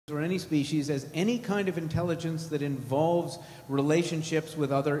or any species as any kind of intelligence that involves relationships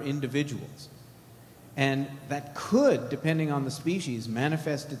with other individuals. And that could, depending on the species,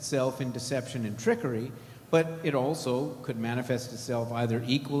 manifest itself in deception and trickery, but it also could manifest itself either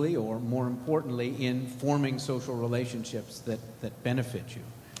equally or, more importantly, in forming social relationships that benefit you.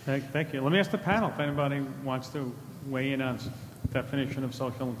 Thank you. Let me ask the panel if anybody wants to weigh in on definition of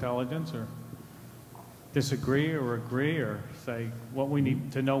social intelligence, or disagree or agree, or say what we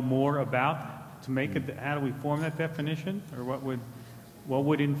need to know more about to make it. How do we form that definition, or what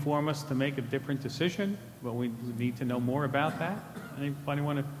would inform us to make a different decision? What we need to know more about that. Anybody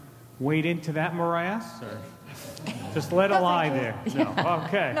want to wade into that morass, or just let it lie there? No.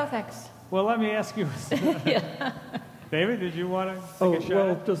 Okay. No thanks. Well, let me ask you. Yeah. David, did you want to take a shot?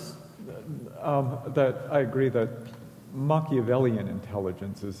 Well, just that I agree that Machiavellian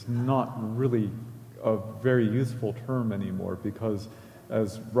intelligence is not really a very useful term anymore, because,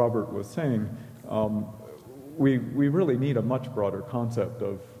 as Robert was saying, we really need a much broader concept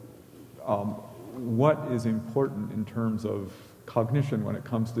of what is important in terms of cognition when it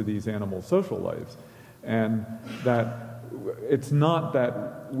comes to these animal social lives. And that it's not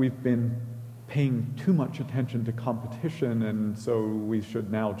that we've been paying too much attention to competition, and so we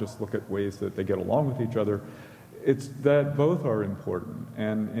should now just look at ways that they get along with each other. It's that both are important.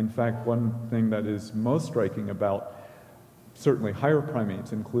 And in fact, one thing that is most striking about certainly higher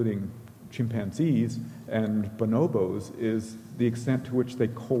primates, including chimpanzees and bonobos, is the extent to which they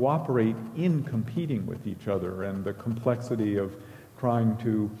cooperate in competing with each other, and the complexity of trying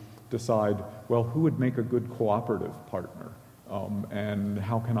to decide, well, who would make a good cooperative partner? And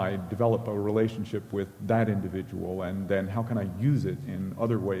how can I develop a relationship with that individual, and then how can I use it in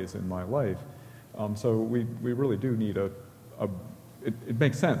other ways in my life? So we really do need it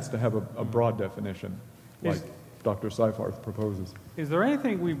makes sense to have a broad definition, like Dr. Seyfarth proposes. Is there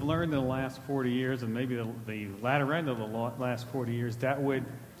anything we've learned in the last 40 years, and maybe the latter end of the last 40 years, that would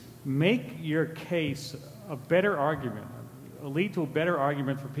make your case a better argument, lead to a better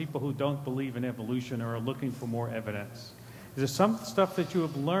argument for people who don't believe in evolution or are looking for more evidence? Is there some stuff that you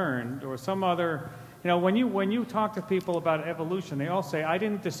have learned, or some other, when you talk to people about evolution, they all say, I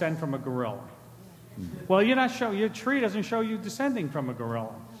didn't descend from a gorilla. Well, your tree doesn't show you descending from a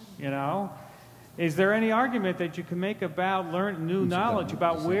gorilla, Is there any argument that you can make about new knowledge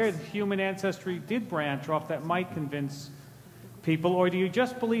about where human ancestry did branch off that might convince people? Or do you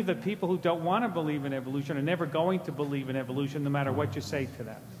just believe that people who don't want to believe in evolution are never going to believe in evolution no matter what you say to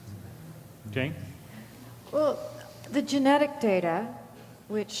them? Jane? Well, the genetic data,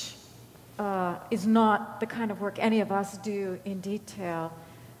 which is not the kind of work any of us do in detail,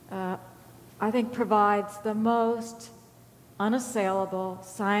 I think provides the most unassailable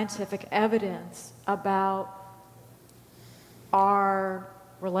scientific evidence about our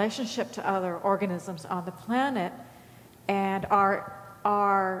relationship to other organisms on the planet and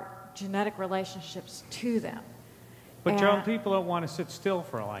our genetic relationships to them. But Joan, people don't want to sit still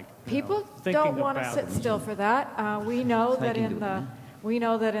for people don't want to sit still for that. We know that in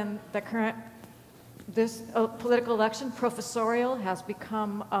the current political election, professorial has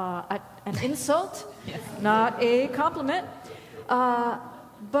become an insult, not a compliment.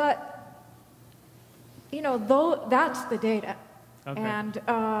 But though that's the data, okay.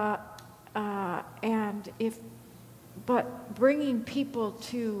 But bringing people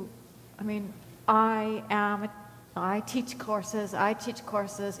to, I teach courses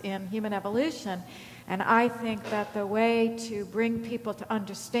in human evolution, and I think that the way to bring people to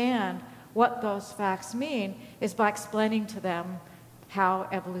understand what those facts mean is by explaining to them how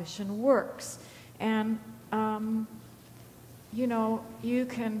evolution works. And you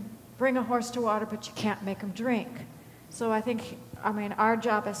can bring a horse to water, but you can't make him drink. So I think, our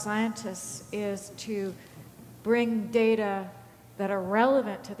job as scientists is to bring data that are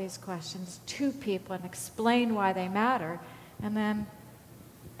relevant to these questions to people and explain why they matter. And then,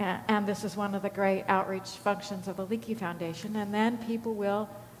 and this is one of the great outreach functions of the Leakey Foundation, and then people will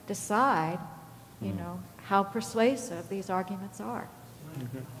decide, how persuasive these arguments are.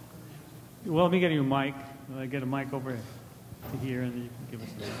 Okay. Well, let me get you a mic. Get a mic over to here, and you can give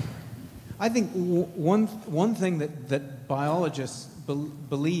us that. I think one thing that biologists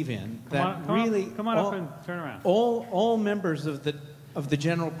believe in come on up and turn around. All members of the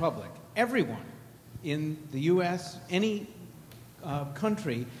general public, everyone in the U.S., any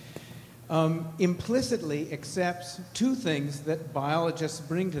country, implicitly accepts two things that biologists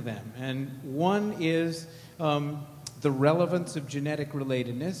bring to them, and one is the relevance of genetic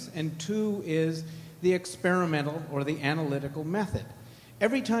relatedness, and two is the experimental or the analytical method.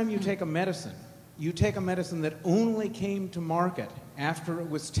 Every time you take a medicine, you take a medicine that only came to market after it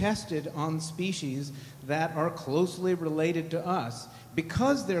was tested on species that are closely related to us,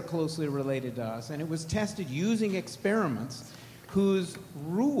 because they're closely related to us, and it was tested using experiments whose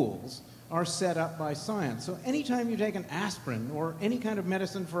rules are set up by science. So anytime you take an aspirin or any kind of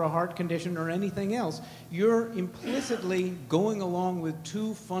medicine for a heart condition or anything else, you're implicitly going along with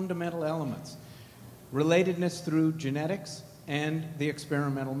two fundamental elements: relatedness through genetics and the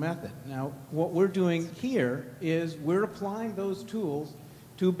experimental method. Now, what we're doing here is we're applying those tools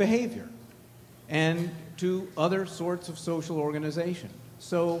to behavior and to other sorts of social organization.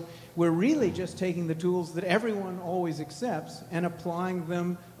 So we're really just taking the tools that everyone always accepts and applying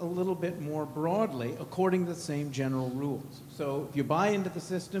them a little bit more broadly according to the same general rules. So if you buy into the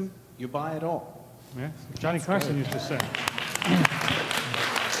system, you buy it all. Yeah, Johnny Carson used to say.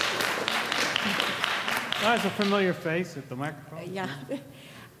 That's a familiar face at the microphone. Yeah.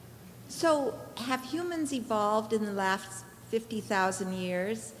 So have humans evolved in the last 50,000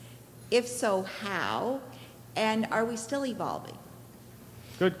 years? If so, how? And are we still evolving?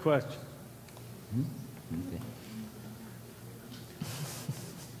 Good question.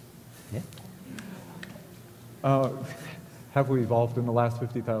 Have we evolved in the last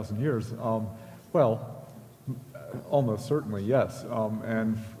 50,000 years? Well, almost certainly, yes.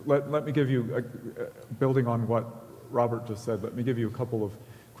 And let me give you, building on what Robert just said, let me give you a couple of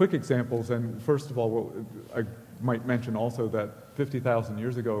quick examples. And first of all, I might mention also that 50,000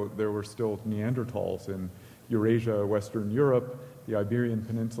 years ago, there were still Neanderthals in Eurasia, Western Europe, the Iberian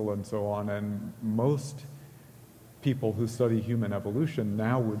Peninsula, and so on. And most people who study human evolution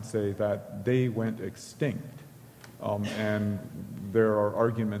now would say that they went extinct. And there are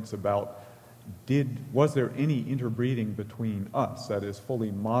arguments about was there any interbreeding between us, that is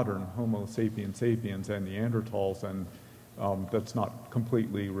fully modern Homo sapiens sapiens and Neanderthals, and that's not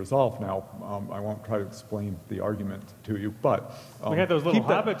completely resolved now. I won't try to explain the argument to you, but we had those little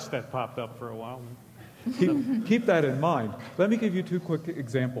hobbits that popped up for a while. Keep that in mind. Let me give you two quick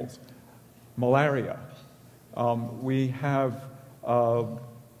examples. Malaria. We have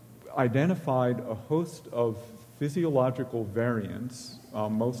identified a host of physiological variants,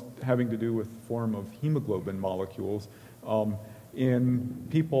 most having to do with the form of hemoglobin molecules, in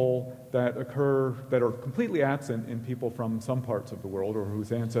people that are completely absent in people from some parts of the world, or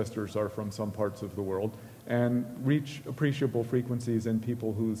whose ancestors are from some parts of the world, and reach appreciable frequencies in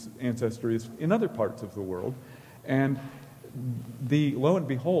people whose ancestry is in other parts of the world. And lo and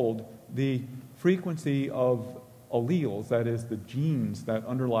behold, the frequency of alleles, that is the genes that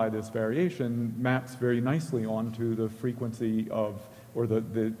underlie this variation, maps very nicely onto the frequency of, or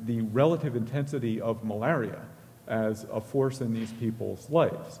the relative intensity of malaria as a force in these people's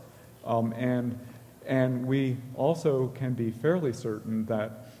lives. And we also can be fairly certain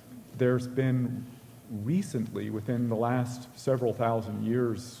that there's been recently, within the last several thousand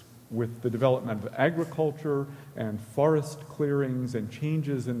years, with the development of agriculture and forest clearings and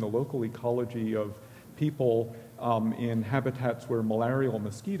changes in the local ecology of people in habitats where malarial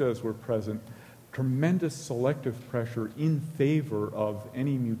mosquitoes were present, tremendous selective pressure in favor of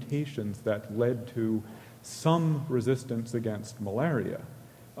any mutations that led to some resistance against malaria.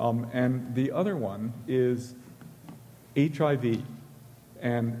 And the other one is HIV,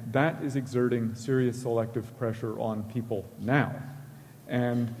 and that is exerting serious selective pressure on people now.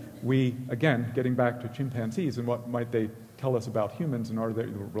 And we, again, getting back to chimpanzees and what might they tell us about humans and are they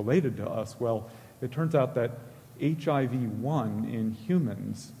related to us? Well, it turns out that HIV-1 in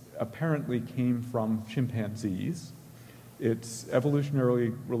humans apparently came from chimpanzees. It's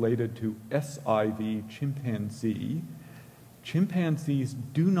evolutionarily related to SIV, chimpanzee. Chimpanzees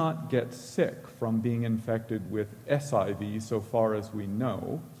do not get sick from being infected with SIV so far as we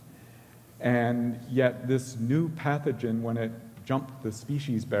know. And yet this new pathogen, when it jumped the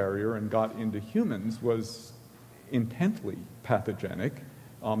species barrier and got into humans, was intently pathogenic.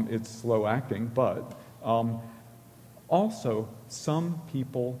 It's slow acting, but also some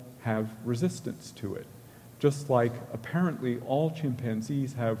people have resistance to it, just like apparently all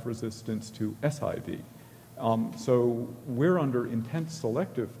chimpanzees have resistance to SIV. So we're under intense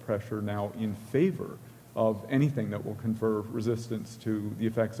selective pressure now in favor of anything that will confer resistance to the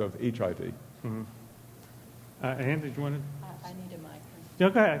effects of HIV. Mm-hmm. Anne, did you want to? I need a mic. Yeah,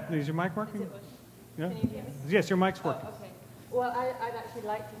 go ahead. Is your mic working? Yeah? Can you hear me? Yes, your mic's working. Oh, okay. Well, I'd actually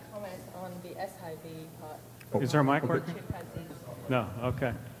like to comment on the SIV part. Is our mic working? No,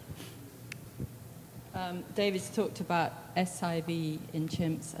 okay. David's talked about SIV in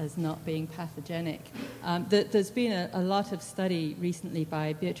chimps as not being pathogenic. There's been a lot of study recently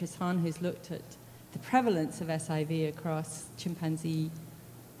by Beatrice Hahn, who's looked at the prevalence of SIV across chimpanzee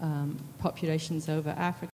populations over Africa.